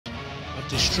of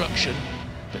destruction,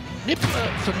 but Nippler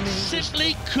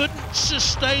simply couldn't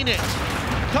sustain it.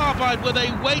 Carbide, were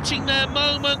they waiting their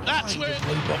moment? That's where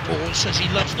Robot Wars says he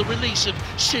loves the release of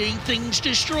seeing things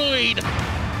destroyed.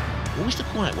 Always the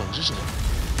quiet ones, isn't it?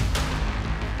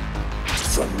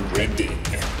 From Reading,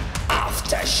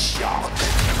 Aftershock.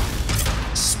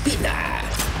 Spinner.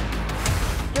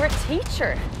 You're a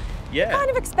teacher. Yeah. You kind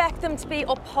of expect them to be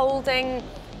upholding,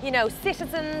 you know,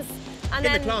 citizens. And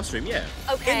in then... the classroom, yeah.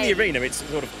 Okay. In the arena, it's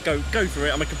sort of go for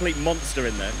it. I'm a complete monster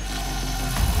in there.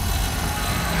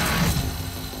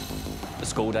 The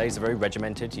school days are very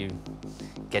regimented. You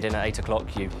get in at 8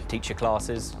 o'clock, you teach your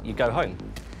classes, you go home.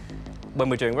 When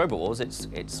we're doing Robot Wars, it's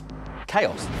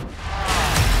chaos.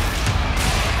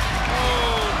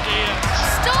 Oh dear.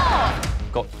 Stop!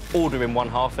 Got order in one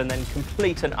half and then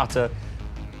complete and utter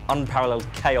unparalleled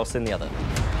chaos in the other.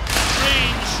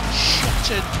 Dreams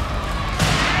shattered.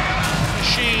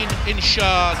 Machine in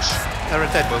shards. They're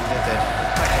dead, Will. They're dead.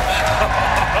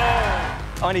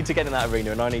 I need to get in that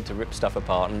arena and I need to rip stuff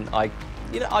apart, and I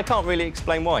can't really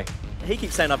explain why. He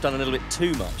keeps saying I've done a little bit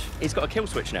too much. He's got a kill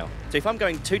switch now. So if I'm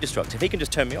going too destructive, he can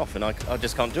just turn me off and I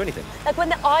just can't do anything. Like when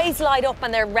the eyes light up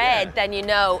and they're red, then you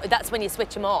know that's when you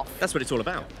switch them off. That's what it's all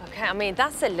about. Okay, I mean,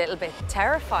 that's a little bit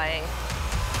terrifying.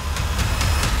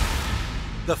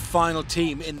 The final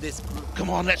team in this group. Come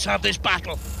on, let's have this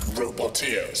battle.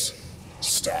 Robotics,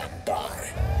 stand by.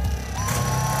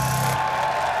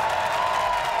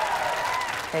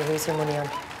 Okay, who's your money on?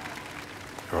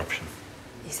 Corruption.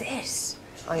 Is it?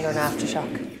 I'm going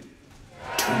Aftershock.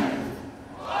 2,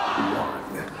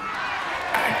 1,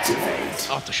 activate.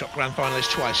 Aftershock grand finalist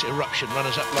twice, Eruption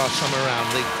runners-up last time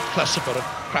around, the clusterfuck of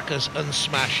Crackers and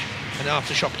Smash, and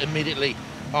Aftershock immediately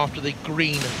after the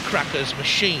green Crackers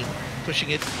machine,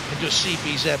 pushing it into a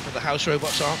CPZ, but the house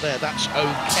robots aren't there. That's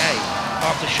okay.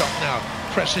 Aftershock now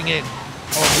pressing in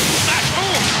on Smash.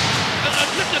 Oh!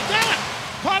 And look at that!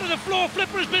 Part of the floor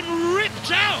flipper has been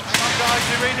ripped out. Come on, guys,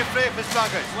 arena flippers,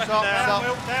 buggers.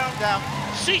 Down.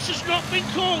 Cease has not been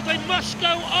called. They must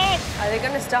go on. Are they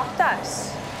going to stop that?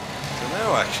 I don't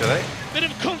know, actually. Bit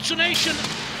of consternation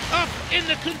up in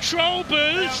the control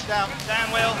booth. Down,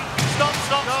 Will. Stop.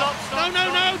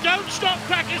 No, don't stop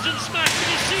Crackers and Smash,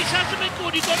 because Cease hasn't been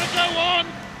called. You've got to go on.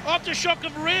 Aftershock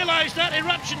have realised that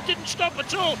Eruption didn't stop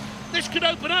at all. This could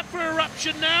open up for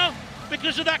Eruption now.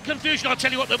 Because of that confusion, I'll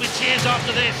tell you what, there'll be tears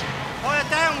after this. Fire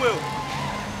down, Will.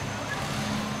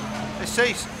 They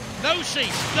cease. No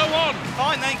Cease, go on.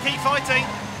 Fine, then keep fighting.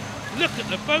 Look at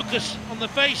the focus on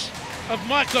the face of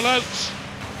Michael Oates.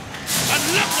 And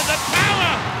look at the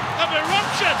power of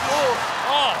Eruption.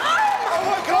 Oh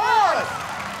my God!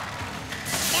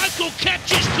 Michael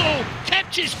kept his cool,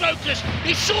 kept his focus.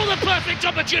 He saw the perfect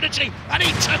opportunity and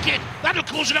he took it. That'll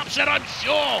cause an upset, I'm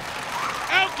sure.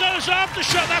 Out goes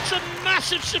Aftershock. That's a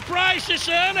massive surprise this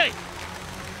early.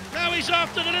 Now he's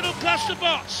after the little cluster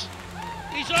bots.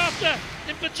 He's after,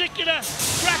 in particular,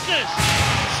 Crackers.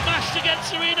 Smashed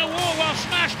against Arena War while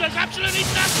Smash does absolutely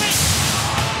nothing.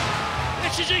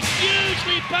 This is a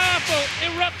hugely powerful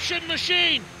Eruption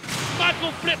machine.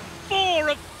 Michael flipped 4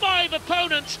 of 5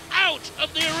 opponents out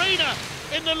of the arena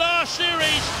in the last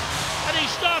series. And he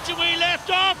started where he left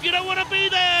off. You don't want to be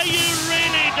there. You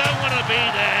really don't want to be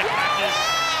there, Crackers.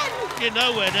 You're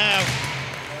nowhere now.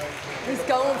 He's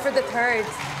going for the third.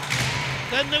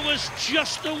 Then there was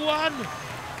just the one.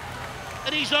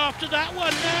 And he's after that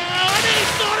one now. And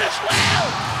he's got as well.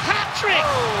 Hat-trick.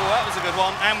 Oh, that was a good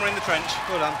one. And we're in the trench.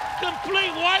 Well done.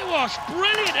 Complete whitewash.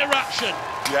 Brilliant Eruption.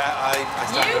 Yeah, I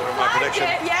stand over my prediction.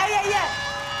 Yeah.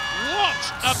 What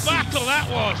a battle that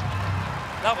was.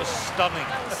 That was stunning.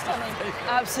 Stunning.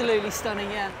 Absolutely stunning,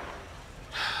 yeah.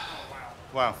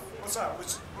 Wow. What's that?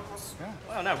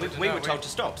 Well, no, we were told to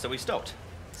stop, so we stopped.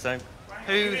 So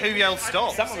Who yelled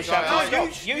stop? someone was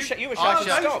shouting stop. You were shouting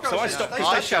stop, so I stopped.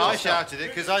 I shouted it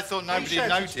because I thought nobody had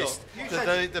noticed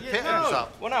that the pit was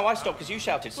up. Well, no, I stopped because you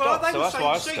shouted stop, so that's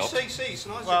why I stopped.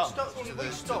 Well, to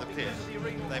the pit.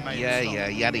 They made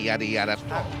Yada.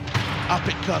 Up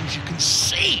it comes. You can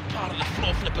see part of the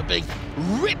floor flipper being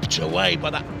ripped away by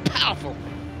that powerful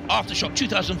Aftershock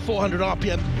 2,400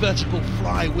 RPM vertical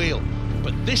flywheel.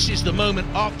 But this is the moment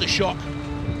Aftershock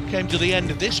came to the end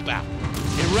of this bout.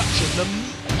 Eruption, the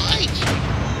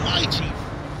mighty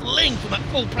fling from that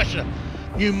full pressure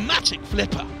pneumatic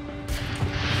flipper.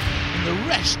 And the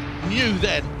rest knew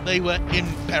then they were in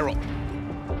peril.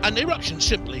 And Eruption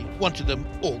simply wanted them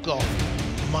all gone.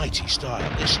 Mighty style.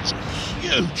 This is a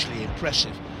hugely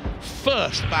impressive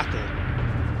first battle.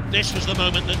 This was the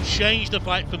moment that changed the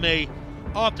fight for me.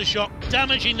 Aftershock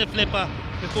damaging the flipper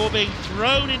before being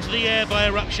thrown into the air by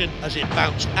Eruption as it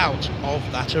bounced out of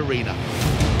that arena.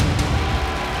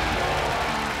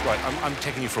 right, I'm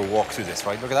taking you for a walk through this,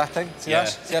 right? Look at that thing. See that?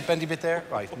 See that bendy bit there?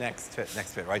 Right, next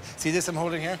bit, right? See this I'm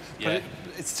holding here? Yeah.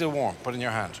 It's still warm. Put it in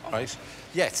your hand, right?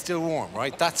 Yeah, it's still warm,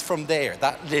 right? That's from there.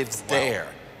 That lives there,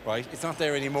 right? It's not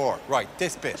there anymore. Right,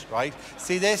 this bit, right?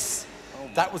 See this?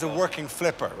 That was a working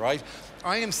flipper, right?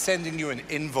 I am sending you an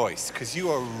invoice because you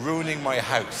are ruining my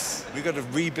house. We've got to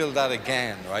rebuild that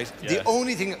again, right? Yeah. The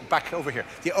only thing, back over here,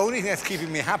 the only thing that's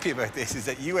keeping me happy about this is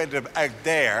that you ended up out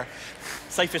there.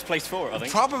 Safest place for it, I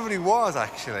think. Probably was,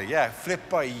 actually, yeah. Flipped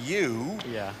by you.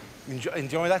 Yeah.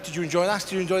 Enjoy that? Did you enjoy that?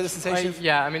 Did you enjoy the sensation?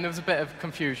 Yeah, I mean, there was a bit of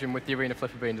confusion with the arena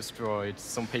flipper being destroyed.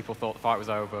 Some people thought the fight was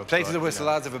over. Play to the whistle,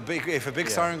 lads. If a big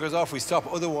siren goes off, we stop.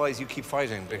 Otherwise, you keep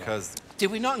fighting, because...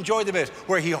 Did we not enjoy the bit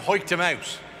where he hiked him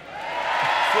out?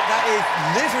 That is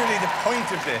literally the point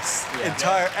of this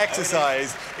entire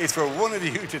exercise, is for one of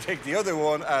you to take the other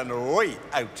one and wait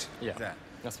out. Yeah.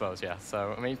 I suppose, yeah.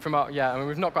 So, I mean,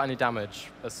 we've not got any damage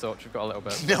as such. We've got a little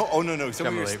bit. No, no. Some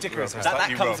of your stickers are that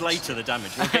slightly comes roughed. later, the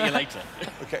damage. We'll get you later.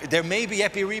 Okay, there may be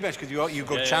epi rematch because you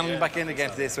go channeling back in again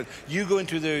to this one. You go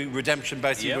into the redemption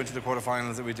bout, you go into the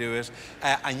quarterfinals that we do it,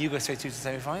 and you go straight through to the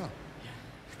semi-final.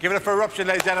 Give it up for Eruption,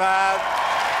 ladies and gentlemen.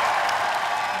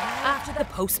 After the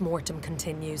post-mortem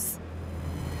continues.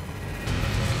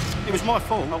 It was my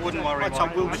fault. I wouldn't worry. I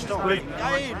told Will to stop.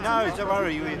 Hey, no, don't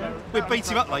worry. We'll beat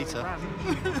him up later.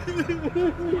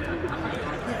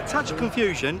 Touch of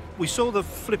confusion. We saw the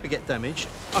flipper get damaged.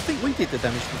 I think we did the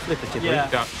damage to the flipper, didn't we?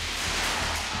 Yeah.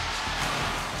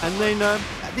 And then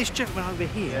this gentleman over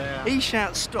here, he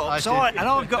shouts stop.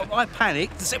 I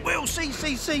panicked and said, Will,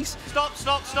 cease. Stop.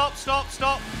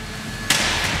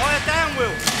 Fire down,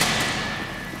 Will.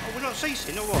 Oh, we're not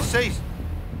ceasing, or what? Cease.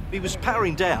 He was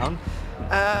powering down.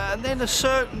 And then a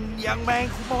certain young man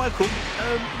called Michael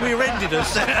rear-ended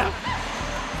us.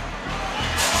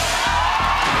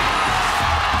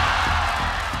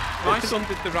 My son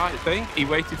did the right thing. He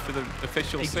waited for the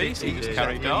official cease. He just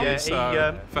carried on.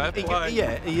 So fair play.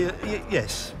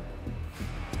 Yes.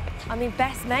 I mean,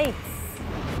 best mates.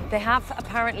 They have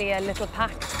apparently a little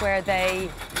pact where they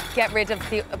get rid of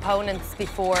the opponents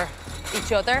before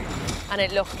each other, and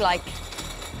it looked like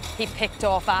he picked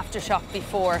off Aftershock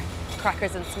before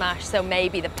Crackers and Smash, so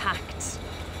maybe the pact,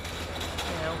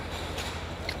 you know.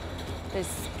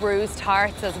 There's bruised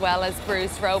hearts as well as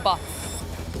bruised robots.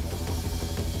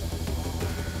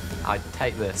 I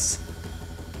take this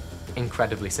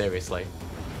incredibly seriously.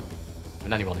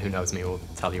 And anyone who knows me will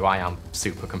tell you I am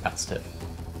super competitive.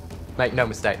 Make no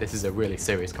mistake, this is a really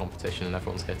serious competition and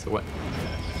everyone's here to win.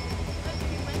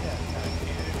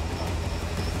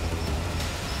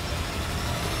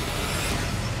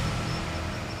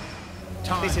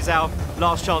 This is our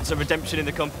last chance of redemption in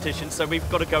the competition, so we've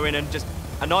got to go in and just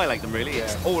annihilate them, really.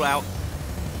 It's all out.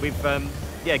 We've, got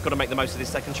to make the most of this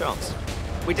second chance.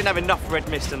 We didn't have enough red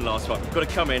mist in the last fight. We've got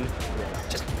to come in,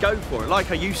 just go for it, like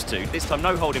I used to. This time,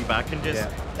 no holding back, and just,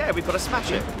 we've got to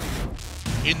smash it.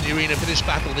 In the arena for this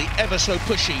battle, the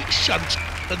ever-so-pushy Shunt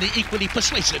and the equally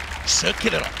persuasive Sir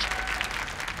Killerot.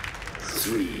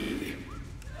 3,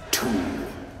 2,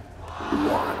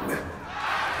 1,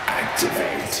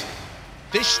 activate.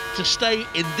 This to stay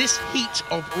in this heat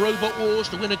of Robot Wars.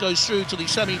 The winner goes through to the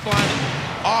semi-final.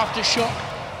 Aftershock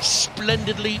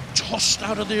splendidly tossed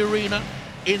out of the arena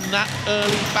in that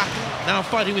early battle. Now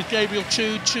fighting with Gabriel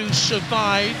 2 to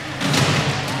survive.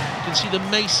 You can see the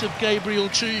mace of Gabriel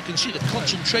 2. You can see the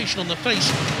concentration on the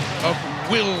face of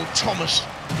Will Thomas.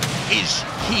 Is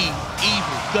he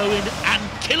evil? Go in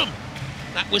and kill him.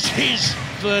 That was his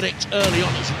verdict early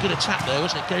on. It was a good attack there,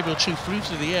 wasn't it? Gabriel 2 flew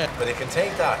through the air. But it can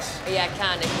take that. Yeah, it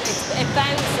can. It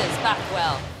bounces back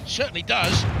well. Certainly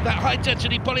does. That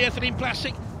high-density polyethylene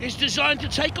plastic is designed to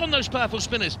take on those powerful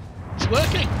spinners. It's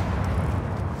working.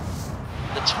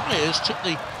 The tyres took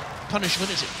the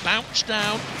punishment as it bounced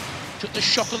down, took the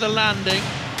shock of the landing,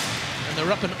 and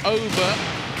they're up and over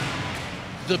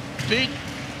the big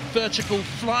vertical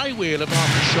flywheel of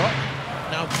Aftershock.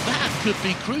 Now that could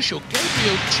be crucial.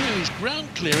 Gabriel 2's ground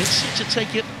clearance seems to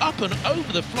take it up and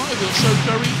over the flywheel so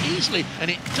very easily. And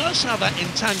it does have that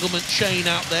entanglement chain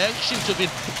out there, which seems to have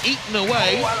been eaten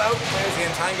away. Oh, hello, there's the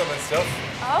entanglement stuff.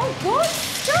 Oh, good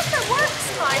stuff. It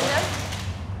works, kind of.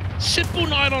 Simple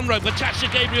nylon rope attached to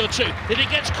Gabriel 2. If it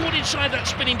gets caught inside that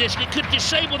spinning disc, it could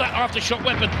disable that Aftershock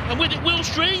weapon. And with it, Will's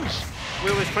dreams.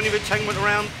 Will, there's plenty of entanglement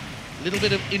around. A little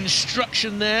bit of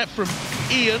instruction there from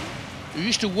Ian, who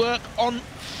used to work on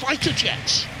fighter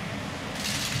jets.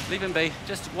 Leave him be.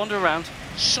 Just wander around.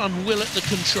 Son Will at the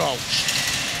controls.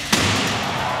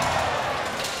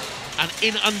 And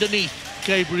in underneath,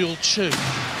 Gabriel 2.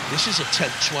 This is a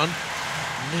tense one.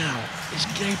 Now, is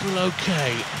Gabriel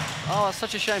okay? Oh, it's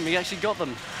such a shame. He actually got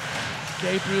them.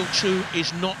 Gabriel 2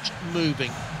 is not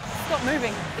moving. Stop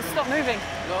moving. It's stopped moving.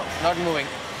 No, not moving.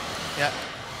 Yeah.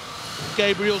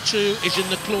 Gabriel 2 is in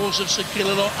the claws of Sir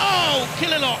Killalot. Oh,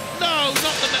 Killalot! No,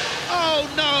 not the mace. Oh,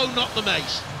 no, not the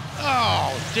mace.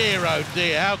 Oh dear,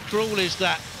 how cruel is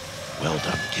that? Well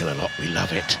done, Killalot, we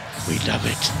love it. We love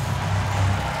it.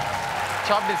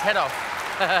 Chopped his head off.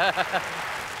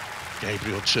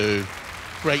 Gabriel 2,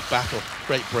 great battle,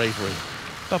 great bravery.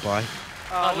 Bye-bye.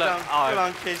 Oh, well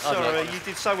done, kids. Sorry, you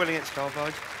did so well against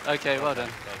Carbide. Okay, well done.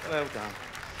 Well done.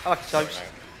 I like toast.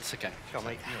 It's okay. Come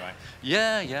on, mate. You're right.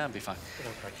 Yeah, I'll be fine.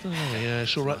 Oh, yeah,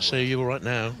 it's all right to say you're all right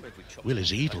now. Will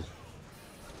is evil.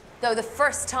 Though the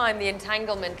first time the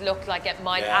entanglement looked like it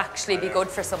might actually be good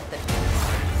for something.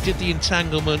 Did the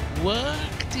entanglement work?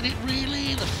 Did it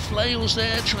really? The flails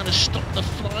there trying to stop the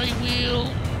flywheel.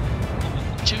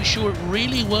 Not too sure it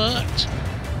really worked.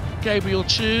 Gabriel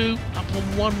 2 up on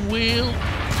one wheel.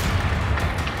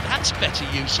 That's better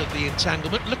use of the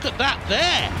entanglement. Look at that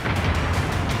there.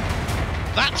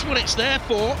 That's what it's there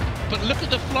for. But look at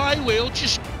the flywheel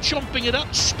just chomping it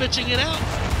up, spitting it out.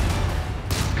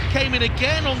 Came in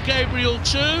again on Gabriel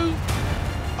 2.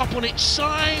 Up on its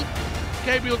side.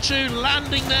 Gabriel 2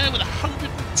 landing there with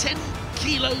 110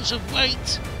 kilos of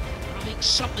weight. I think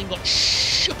something got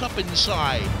shook up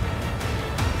inside.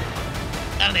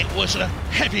 And it was a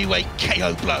heavyweight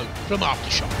KO blow from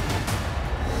Aftershock.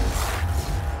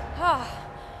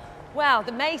 Well,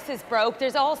 the mace is broke.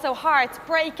 There's also hearts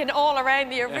breaking all around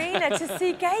the arena to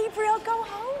see Gabriel go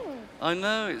home. I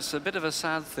know, it's a bit of a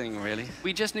sad thing, really.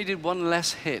 We just needed one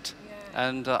less hit,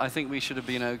 and I think we should have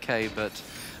been okay, but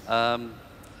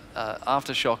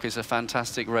Aftershock is a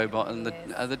fantastic robot, and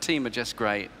the team are just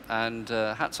great, and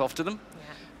hats off to them,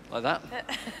 like that.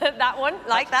 That one,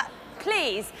 like that.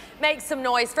 Please make some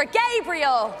noise for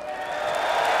Gabriel.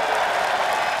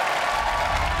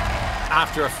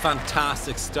 After a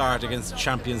fantastic start against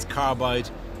champions Carbide,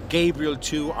 Gabriel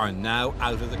 2 are now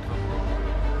out of the competition.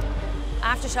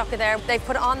 Aftershock are there. They've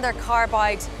put on their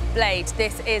Carbide blade.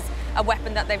 This is a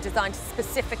weapon that they've designed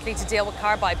specifically to deal with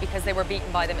Carbide because they were beaten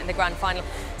by them in the grand final.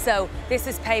 So this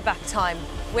is payback time.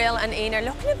 Will and Ian are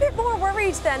looking a bit more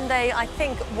worried than they, I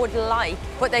think, would like.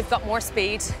 But they've got more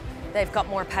speed, they've got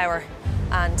more power,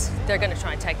 and they're going to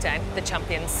try and take down the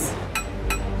champions.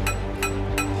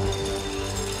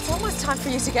 Almost time for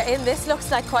you to get in. This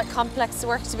looks like quite complex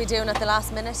work to be doing at the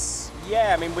last minute.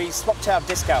 Yeah, I mean, we swapped our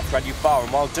disc out for a new bar,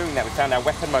 and while doing that, we found our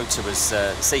weapon motor was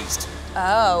seized.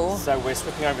 Oh. So we're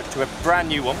switching over to a brand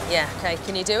new one. Yeah, OK.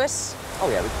 Can you do it? Oh,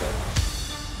 yeah, we can.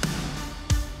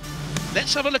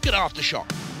 Let's have a look at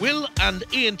Aftershock. Will and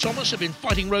Ian Thomas have been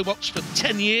fighting robots for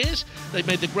 10 years. They've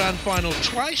made the grand final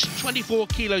twice.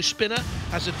 24-kilo spinner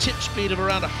has a tip speed of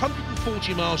around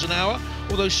 140 miles an hour.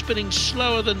 Although spinning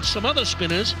slower than some other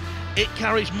spinners, it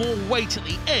carries more weight at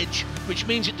the edge, which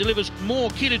means it delivers more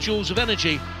kilojoules of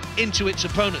energy into its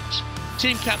opponents.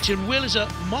 Team captain Will is a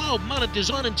mild-mannered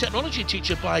design and technology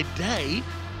teacher by day.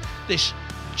 This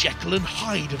Jekyll and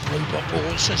Hyde of robot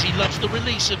balls says he loves the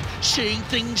release of seeing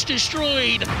things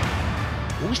destroyed.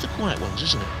 Always the quiet ones,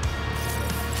 isn't it?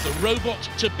 The robot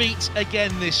to beat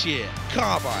again this year,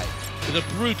 Carbide, with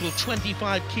a brutal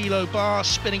 25-kilo bar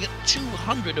spinning at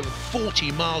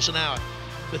 240 miles an hour.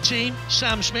 The team,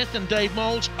 Sam Smith and Dave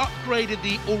Moulds, upgraded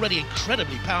the already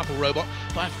incredibly powerful robot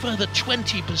by a further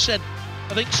 20%.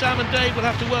 I think Sam and Dave will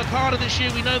have to work harder this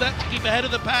year, we know that, to keep ahead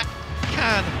of the pack.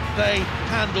 Can they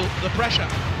handle the pressure?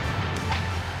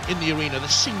 In the arena, the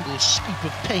single scoop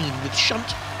of pain with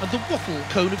Shunt and the waffle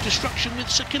cone of destruction with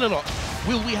Sir Killalot.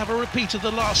 Will we have a repeat of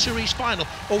the last series final,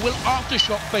 or will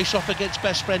Aftershock face off against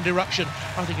best friend Eruption?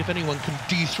 I think if anyone can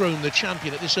dethrone the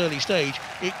champion at this early stage,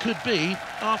 it could be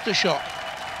Aftershock.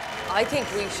 I think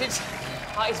we should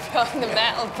hide behind the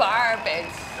metal bar a bit.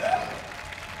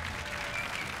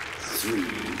 3,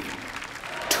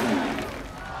 2,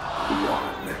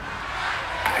 1,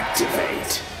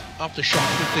 activate. Aftershock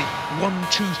with the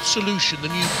one-tooth solution, the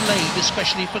new blade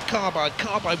especially for Carbide.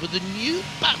 Carbide with the new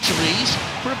batteries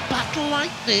for a battle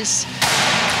like this.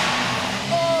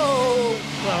 Oh!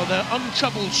 Well, they're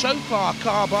untroubled so far,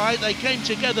 Carbide. They came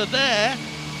together there.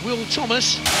 Will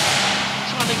Thomas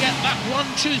trying to get that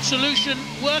one-tooth solution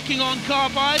working on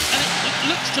Carbide, and it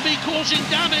looks to be causing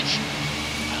damage.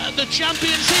 The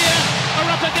champions here are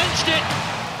up against it.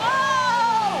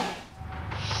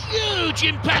 Huge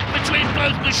impact between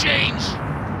both machines.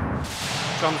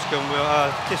 Drum's gone,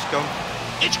 disc gone.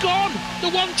 It's gone. The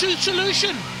one-tooth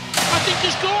solution, I think,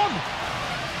 is gone.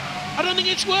 I don't think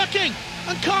it's working.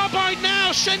 And Carbide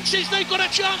now senses they've got a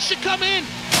chance to come in.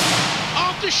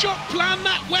 Aftershock planned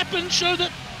that weapon so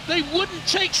that they wouldn't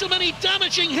take so many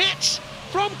damaging hits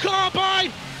from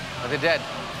Carbide. Are they dead?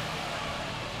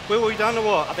 Will, we done or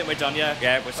what? I think we're done, yeah.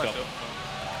 Yeah, we're stopped.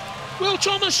 Will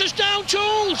Thomas is down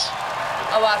tools.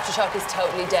 Oh, Aftershock is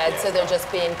totally dead, so they're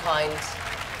just being kind.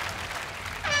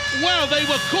 Well, they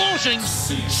were causing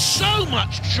so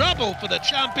much trouble for the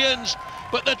champions,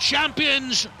 but the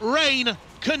champions' reign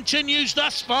continues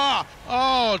thus far.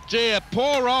 Oh dear,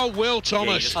 poor old Will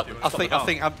Thomas. I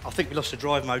think we lost the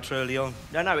drive motor early on.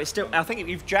 No, it's still. I think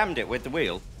you've jammed it with the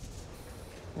wheel.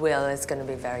 Will is going to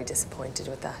be very disappointed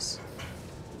with that.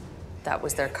 That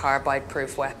was their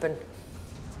carbide-proof weapon.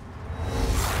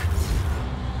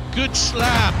 Good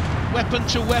slam, weapon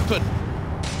to weapon.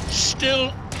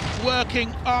 Still working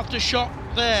Aftershock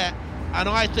there, and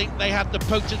I think they had the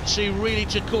potency really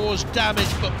to cause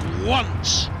damage, but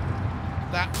once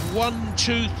that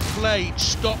one-tooth blade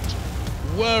stopped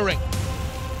whirring,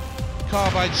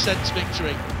 Carbide sensed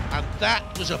victory, and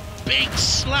that was a big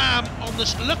slam on the...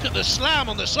 Look at the slam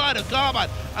on the side of Carbide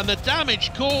and the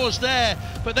damage caused there,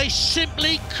 but they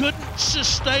simply couldn't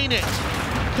sustain it.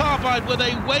 Carbide, were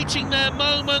they waiting their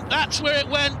moment? That's where it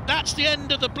went. That's the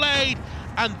end of the blade.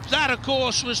 And that, of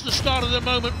course, was the start of the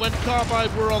moment when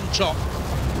Carbide were on top.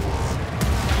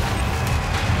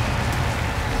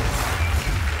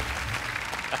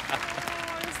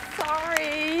 Oh,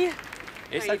 sorry.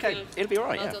 It's okay. It'll be all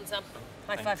right, Well done, Sam.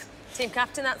 High five. Team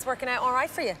captain, that's working out all right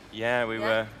for you? Yeah, we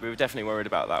were definitely worried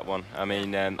about that one. I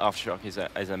mean, Aftershock is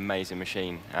an amazing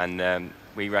machine, and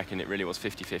we reckon it really was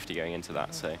 50-50 going into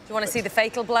that. So. Do you want to see the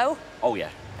fatal blow? Oh yeah.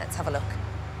 Let's have a look.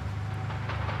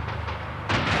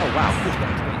 Oh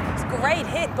wow. It's a great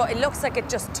hit, but it looks like it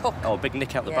just took. Oh, big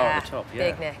nick out the bar at the top.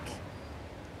 Yeah. Big nick.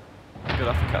 Good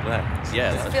uppercut there.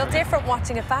 Yeah. Does it feel different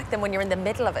watching it back than when you're in the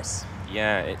middle of it?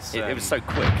 Yeah, it was so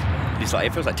quick.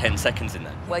 It feels like 10 seconds in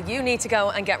there. Well, you need to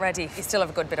go and get ready. You still have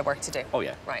a good bit of work to do. Oh,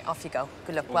 yeah. Right, off you go.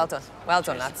 Good luck. Well done. Well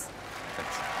done, lads.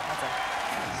 Thanks. Well done.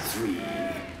 3,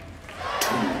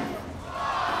 2,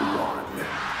 1.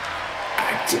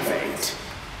 Activate.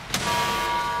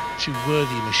 Two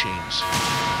worthy machines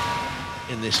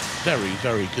in this very,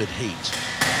 very good heat.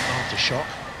 Aftershock,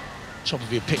 top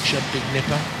of your picture, Big Nipper.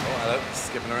 Oh, hello.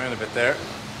 Skipping around a bit there.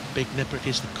 Big Nipper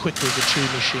is the quicker of the two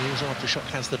machines. Aftershock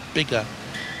has the bigger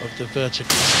of the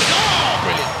vertical. Oh,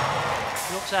 brilliant!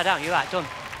 You're upside down, you're right, done.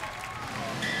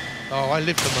 Oh, I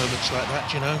live for moments like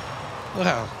that, you know.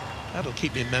 Well, that'll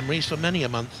keep me in memories for many a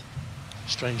month.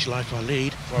 Strange life I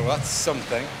lead. Well, that's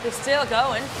something. They're still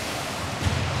going.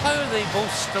 How are they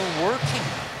both still working?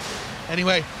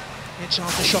 Anyway, it's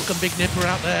Aftershock and Big Nipper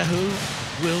out there who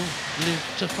will live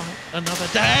to fight another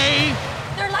day.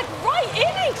 They're like right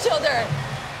in each other.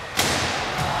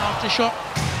 Aftershock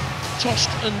tossed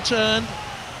and turned.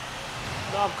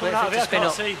 No, I'm coming out of it, I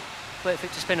can't see. Wait for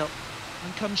it to spin up.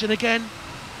 And comes in again.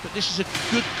 But this is a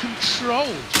good controlled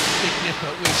Big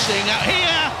Nipper we're seeing out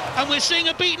here. And we're seeing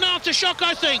a beaten Aftershock,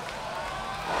 I think.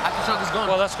 Aftershock is gone.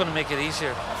 Well, that's going to make it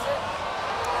easier.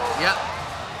 Yeah.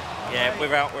 Yeah,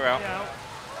 we're out.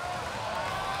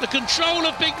 The control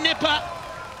of Big Nipper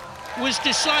was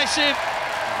decisive.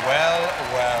 Well.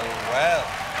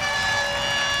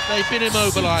 They've been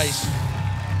immobilised.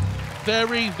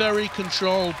 Very, very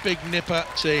controlled Big Nipper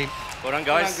team. Well done,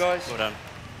 guys. Well done.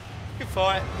 Good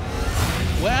fight.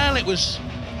 Well, it was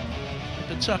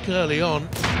the tuck early on.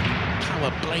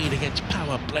 Power blade against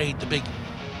power blade, the big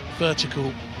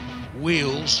vertical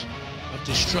wheels of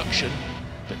destruction.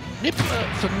 But Nipper,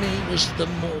 for me, was the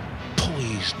more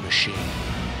poised machine.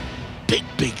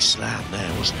 Big slam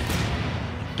there, wasn't it?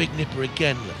 And Big Nipper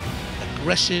again,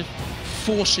 aggressive,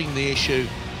 forcing the issue.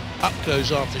 Up goes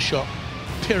Aftershock,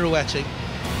 pirouetting.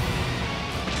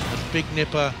 And Big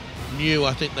Nipper knew,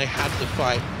 I think, they had the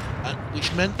fight,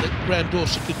 which meant that Graham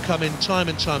Dawson could come in time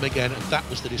and time again, and that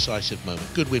was the decisive moment.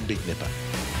 Good win, Big Nipper.